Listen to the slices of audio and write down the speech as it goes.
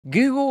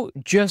Google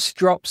just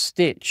dropped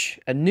Stitch,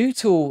 a new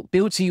tool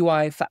built a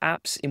UI for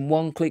apps in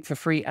one click for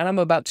free, and I'm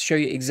about to show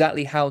you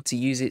exactly how to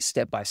use it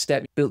step by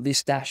step. Built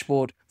this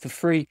dashboard for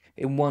free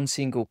in one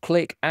single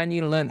click, and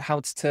you learn how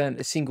to turn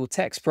a single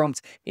text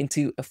prompt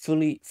into a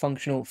fully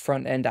functional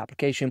front-end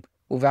application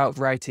without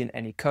writing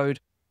any code.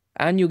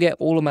 And you'll get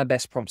all of my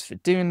best prompts for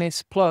doing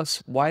this,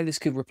 plus why this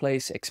could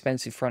replace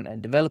expensive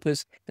front-end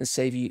developers and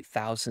save you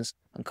thousands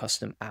on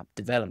custom app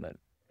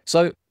development.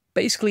 So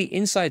basically,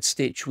 inside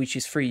Stitch, which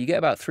is free, you get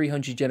about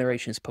 300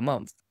 generations per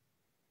month.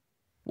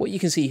 What you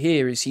can see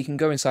here is you can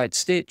go inside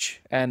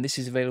Stitch, and this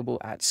is available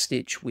at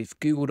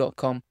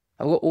stitchwithgoogle.com.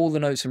 I've got all the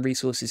notes and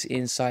resources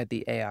inside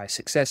the AI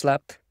Success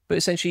Lab, but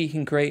essentially you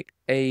can create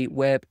a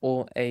web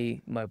or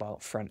a mobile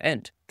front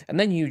end, and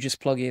then you just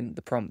plug in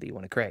the prompt that you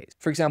want to create.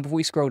 For example, if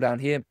we scroll down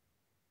here,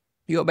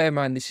 you got to bear in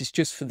mind this is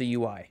just for the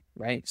UI,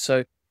 right?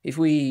 So if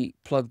we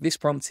plug this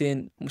prompt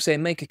in, we'll say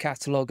make a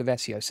catalog of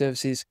SEO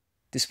services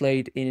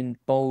displayed in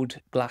bold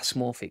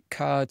glass-morphic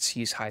cards,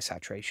 use high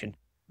saturation,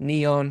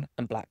 neon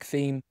and black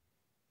theme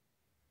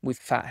with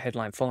fat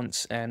headline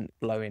fonts and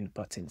glowing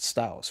button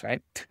styles,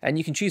 right? And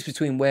you can choose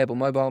between web or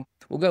mobile.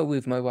 We'll go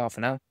with mobile for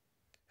now,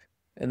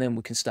 and then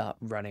we can start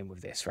running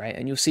with this, right?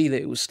 And you'll see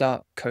that it will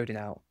start coding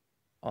out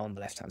on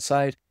the left-hand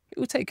side. It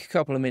will take a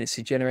couple of minutes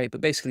to generate, but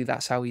basically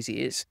that's how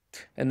easy it is.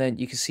 And then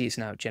you can see it's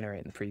now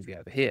generating the preview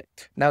over here.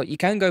 Now, you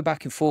can go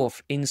back and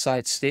forth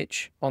inside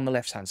Stitch on the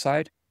left-hand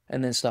side,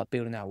 and then start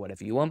building out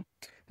whatever you want.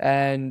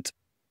 And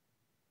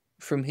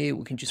from here,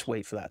 we can just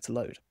wait for that to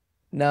load.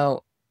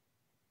 Now,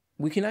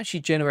 we can actually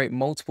generate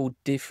multiple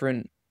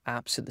different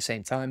apps at the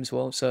same time as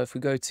well. So if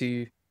we go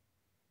to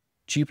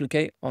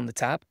duplicate on the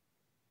tab,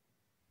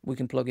 we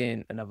can plug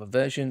in another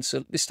version.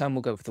 So this time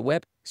we'll go with the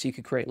web. So you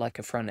could create like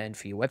a front end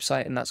for your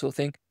website and that sort of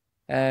thing.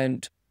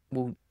 And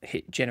we'll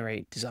hit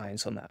generate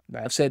designs on that.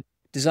 Right? I've said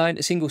design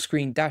a single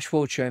screen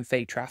dashboard showing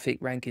fake traffic,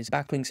 rankings,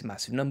 backlinks, and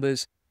massive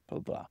numbers. Blah,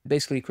 blah.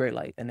 Basically create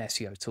like an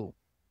SEO tool.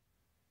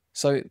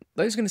 So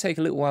those are going to take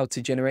a little while to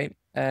generate,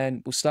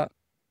 and we'll start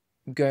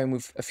going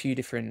with a few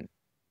different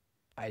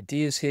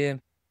ideas here.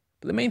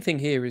 But the main thing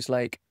here is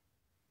like,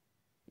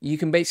 you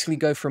can basically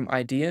go from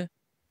idea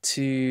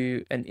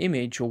to an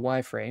image or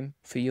wireframe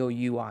for your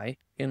UI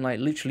in like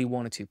literally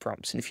 1 or 2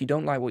 prompts. And if you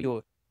don't like what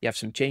you have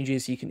some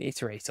changes, you can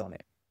iterate on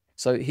it.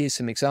 So here's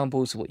some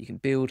examples of what you can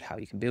build, how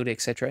you can build it,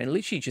 etc. And it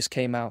literally just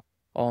came out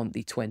on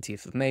the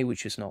 20th of May,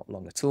 which is not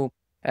long at all.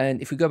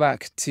 And if we go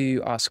back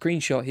to our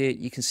screenshot here,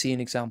 you can see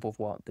an example of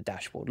what the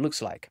dashboard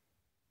looks like.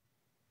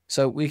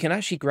 So we can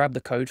actually grab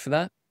the code for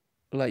that,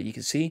 like you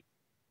can see,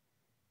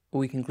 or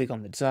we can click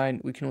on the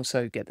design. We can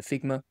also get the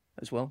Figma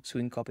as well, so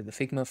we can copy the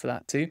Figma for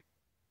that too.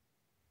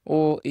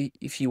 Or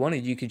if you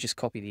wanted, you could just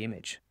copy the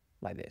image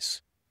like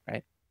this,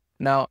 right?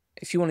 Now,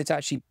 if you wanted to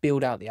actually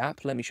build out the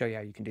app, let me show you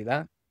how you can do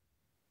that.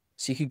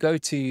 So you could go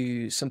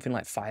to something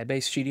like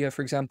Firebase Studio,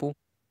 for example.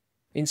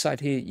 Inside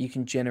here, you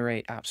can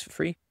generate apps for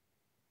free.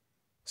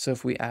 So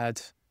if we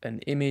add an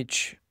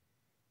image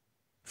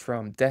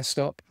from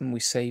desktop and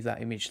we save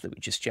that image that we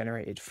just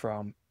generated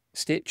from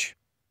Stitch,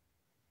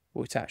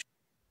 we'll attach,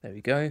 there we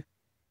go.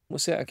 We'll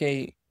say,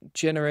 okay,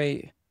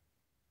 generate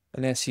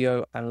an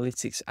SEO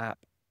analytics app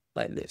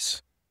like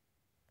this,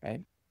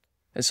 right?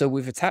 And so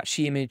we've attached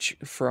the image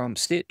from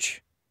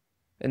Stitch,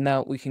 and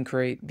now we can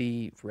create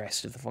the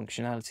rest of the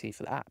functionality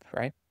for the app,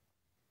 right?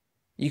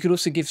 You could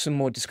also give some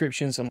more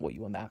descriptions on what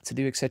you want the app to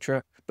do,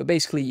 etc. But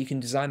basically, you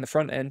can design the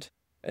front end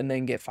and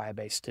then get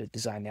Firebase to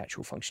design the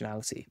actual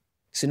functionality.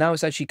 So now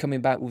it's actually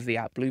coming back with the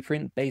app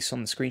blueprint based on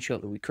the screenshot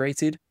that we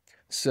created.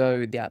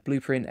 So the app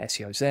blueprint,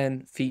 SEO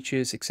Zen,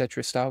 features,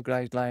 etc., style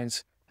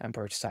guidelines, and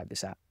prototype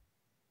this app.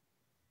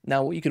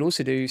 Now, what you could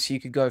also do is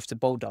you could go over to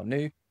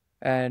bold.new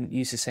and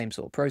use the same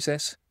sort of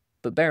process.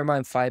 But bear in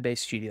mind, Firebase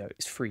Studio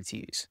is free to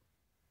use.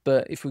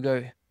 But if we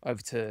go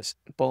over to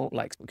Bold,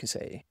 like we can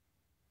say,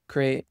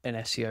 create an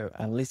SEO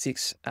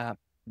analytics app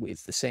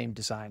with the same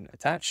design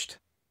attached.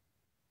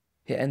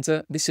 Hit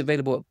enter. This is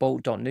available at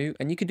bold.new,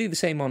 and you could do the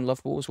same on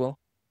Lovable as well.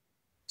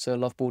 So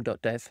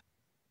lovable.dev,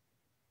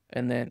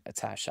 and then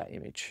attach that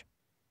image.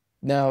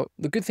 Now,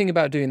 the good thing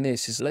about doing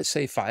this is, let's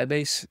say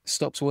Firebase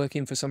stops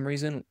working for some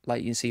reason,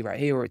 like you can see right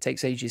here, or it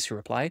takes ages to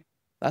reply.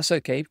 That's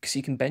okay, because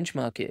you can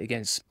benchmark it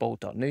against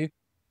bold.new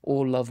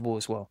or Lovable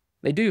as well.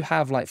 They do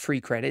have like free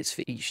credits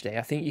for each day.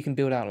 I think you can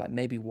build out like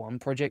maybe 1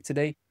 project a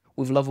day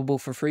with Lovable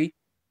for free.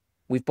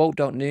 With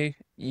bold.new,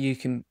 you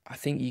can, I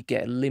think you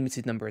get a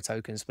limited number of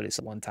tokens, but it's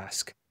 1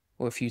 task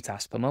or a few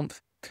tasks per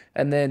month.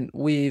 And then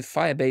with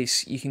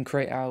Firebase, you can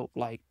create out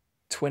like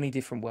 20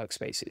 different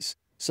workspaces.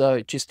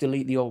 So just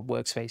delete the old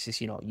workspaces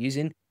you're not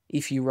using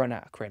if you run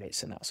out of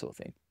credits and that sort of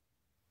thing.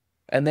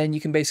 And then you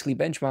can basically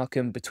benchmark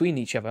them between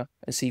each other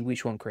and see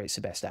which one creates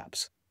the best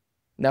apps.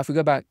 Now, if we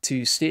go back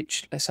to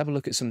Stitch, let's have a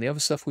look at some of the other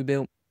stuff we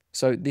built.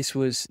 So this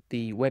was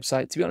the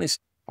website. To be honest,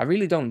 I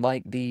really don't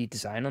like the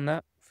design on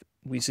that.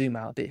 We zoom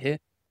out a bit here.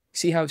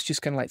 See how it's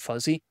just kind of like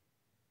fuzzy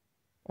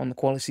on the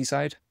quality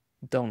side?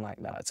 Don't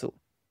like that at all.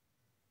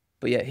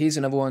 But yeah, here's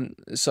another one.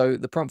 So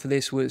the prompt for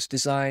this was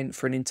design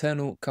for an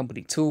internal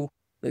company tool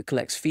that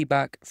collects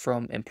feedback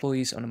from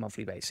employees on a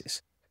monthly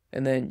basis.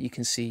 And then you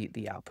can see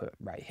the output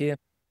right here.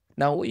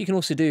 Now, what you can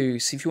also do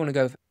is if you want to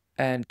go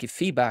and give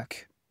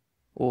feedback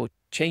or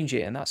change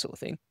it and that sort of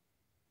thing,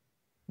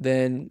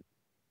 then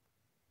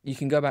you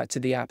can go back to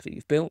the app that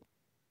you've built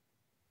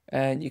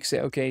and you can say,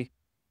 okay,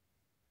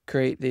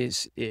 create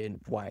this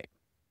in white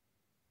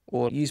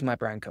or use my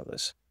brand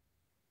colors,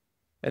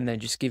 and then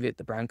just give it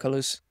the brand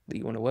colors that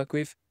you want to work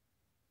with.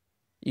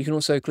 You can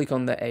also click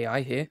on the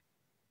AI here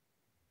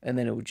and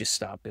then it will just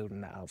start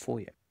building that out for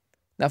you.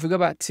 Now, if we go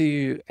back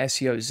to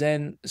SEO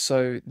Zen,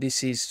 so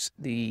this is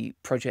the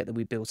project that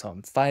we built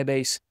on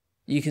Firebase.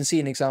 You can see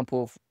an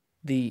example of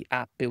the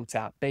app built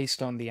out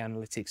based on the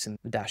analytics and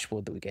the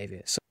dashboard that we gave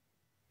it. So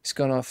it's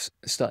gone off,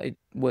 started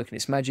working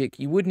its magic.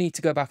 You would need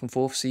to go back and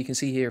forth. So you can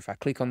see here, if I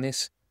click on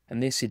this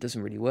and this, it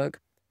doesn't really work.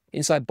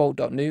 Inside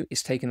bolt.new,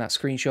 it's taken that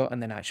screenshot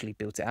and then actually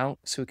built it out.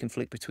 So we can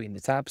flick between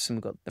the tabs and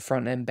we've got the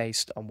front end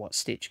based on what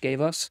Stitch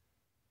gave us.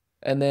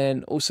 And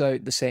then also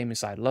the same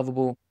inside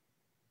Lovable.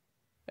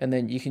 And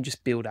then you can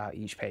just build out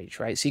each page,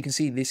 right? So you can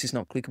see this is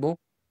not clickable.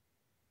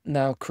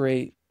 Now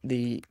create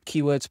the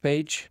keywords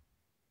page.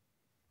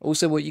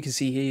 Also, what you can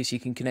see here is you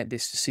can connect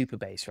this to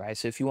Supabase, right?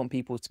 So if you want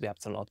people to be able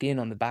to log in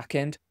on the back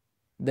end,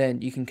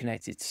 then you can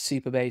connect it to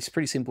Supabase.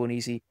 Pretty simple and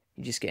easy.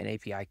 You just get an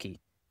API key.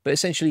 But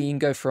essentially, you can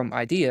go from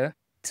idea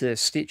to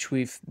Stitch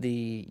with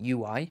the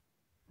UI.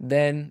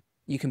 Then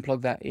you can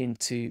plug that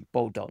into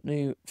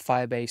bolt.new,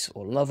 Firebase,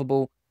 or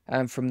Lovable.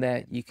 And from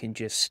there, you can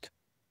just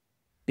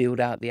build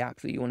out the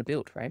app that you want to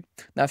build, right?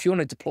 Now, if you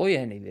want to deploy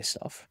any of this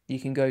stuff, you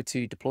can go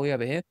to deploy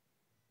over here,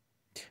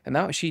 and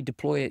that'll actually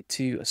deploy it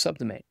to a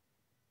subdomain.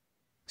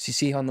 So you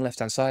see on the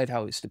left-hand side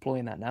how it's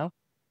deploying that now.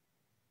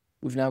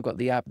 We've now got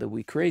the app that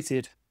we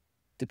created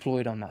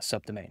deployed on that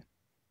subdomain.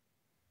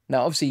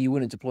 Now, obviously, you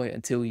wouldn't deploy it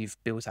until you've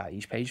built out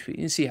each page, but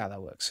you can see how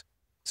that works.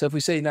 So if we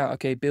say now,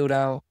 okay, build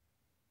out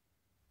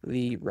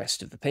the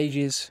rest of the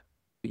pages,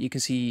 you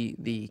can see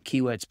the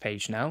keywords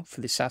page now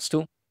for this SaaS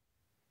tool.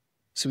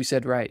 So we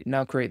said, right,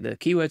 now create the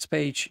keywords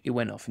page. It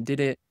went off and did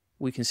it.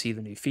 We can see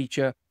the new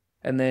feature.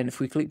 And then if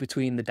we click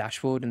between the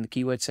dashboard and the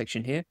keyword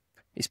section here,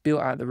 it's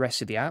built out the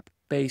rest of the app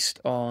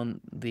based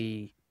on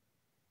the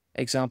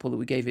example that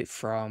we gave it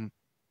from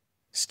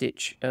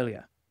Stitch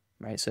earlier,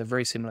 right? So a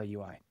very similar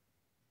UI.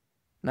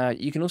 Now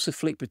you can also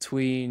flick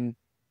between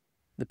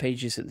the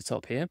pages at the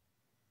top here.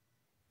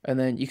 And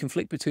then you can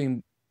flick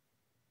between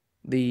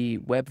the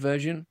web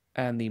version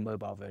and the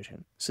mobile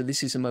version. So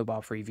this is a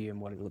mobile preview and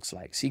what it looks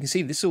like. So you can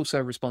see this is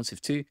also responsive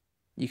too.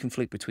 You can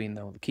flick between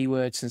all the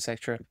keywords,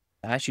 etc.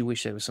 I actually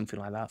wish there was something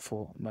like that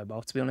for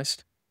mobile, to be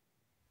honest.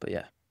 But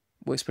yeah,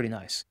 works pretty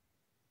nice.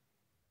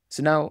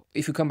 So now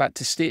if we come back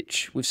to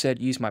Stitch, we've said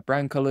use my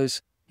brand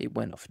colors. It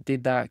went off and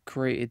did that,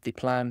 created the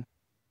plan,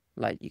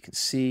 like you can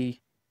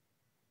see.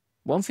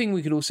 One thing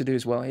we could also do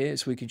as well here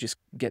is we could just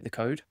get the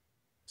code.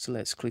 So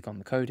let's click on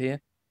the code here.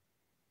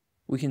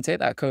 We can take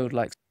that code,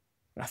 like,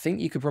 I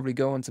think you could probably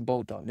go onto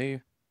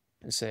bolt.new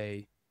and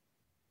say,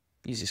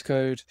 use this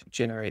code,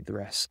 generate the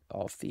rest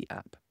of the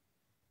app.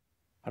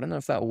 I don't know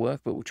if that'll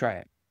work, but we'll try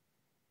it.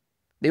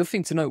 The other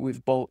thing to note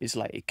with Bolt is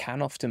like it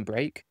can often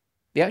break.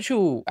 The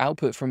actual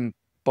output from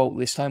Bolt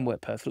this time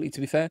worked perfectly,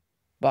 to be fair,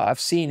 but I've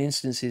seen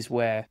instances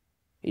where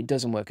it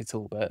doesn't work at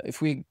all. But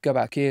if we go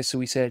back here, so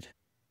we said,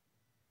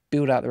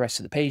 build out the rest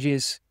of the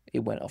pages, it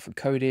went off and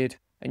coded,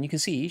 and you can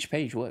see each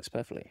page works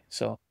perfectly.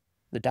 So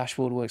the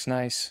dashboard works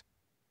nice,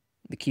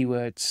 the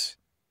keywords,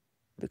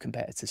 the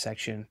competitor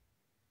section,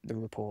 the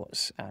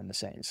reports, and the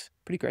settings.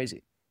 Pretty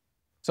crazy.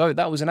 So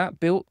that was an app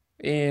built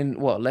in,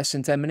 what, less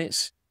than 10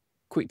 minutes?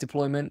 Quick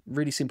deployment,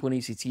 really simple and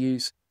easy to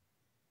use.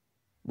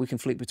 We can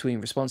flick between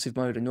responsive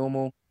mode and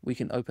normal. We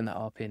can open that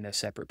up in a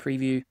separate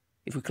preview.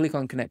 If we click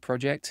on Connect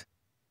Project,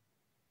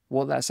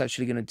 what that's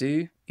actually going to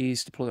do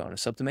is deploy it on a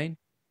subdomain,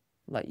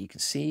 like you can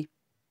see.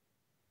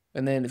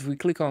 And then if we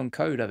click on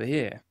code over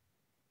here,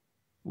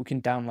 we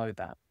can download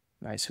that,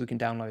 right? So we can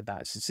download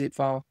that as a zip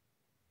file,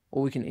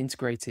 or we can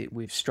integrate it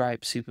with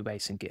Stripe,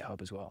 Supabase, and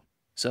GitHub as well.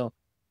 So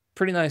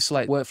pretty nice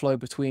like workflow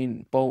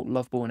between Bolt,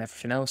 Lovable, and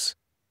everything else.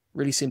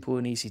 Really simple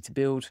and easy to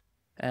build.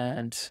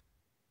 And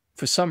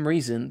for some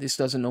reason, this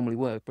doesn't normally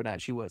work, but it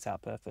actually worked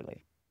out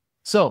perfectly.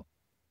 So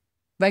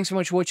thanks so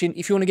much for watching.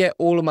 If you want to get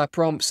all of my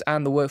prompts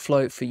and the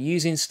workflow for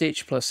using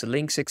Stitch, plus the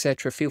links,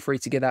 etc., feel free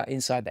to get that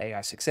inside the AI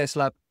Success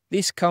Lab.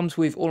 This comes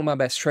with all of my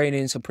best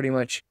trainings on pretty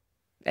much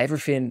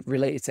everything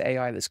related to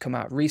AI that's come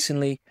out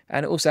recently.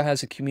 And it also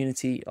has a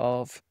community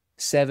of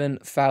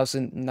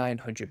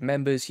 7,900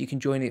 members. You can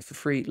join it for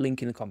free,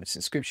 link in the comments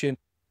description.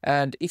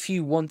 And if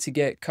you want to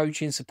get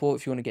coaching support,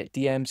 if you want to get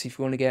DMs, if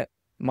you want to get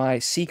my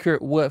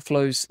secret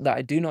workflows that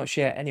I do not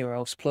share anywhere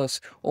else,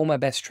 plus all my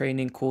best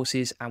training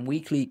courses and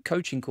weekly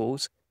coaching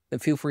calls, then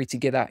feel free to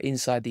get that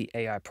inside the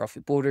AI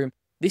Profit Boardroom.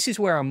 This is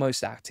where I'm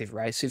most active,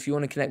 right? So if you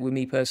want to connect with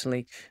me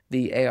personally,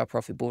 the AI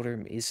Profit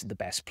Boardroom is the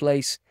best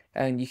place,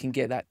 and you can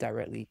get that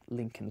directly,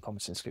 link in the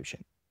comments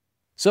description.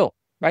 So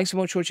thanks so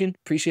much for watching.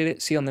 Appreciate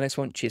it. See you on the next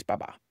one. Cheers.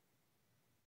 Bye-bye.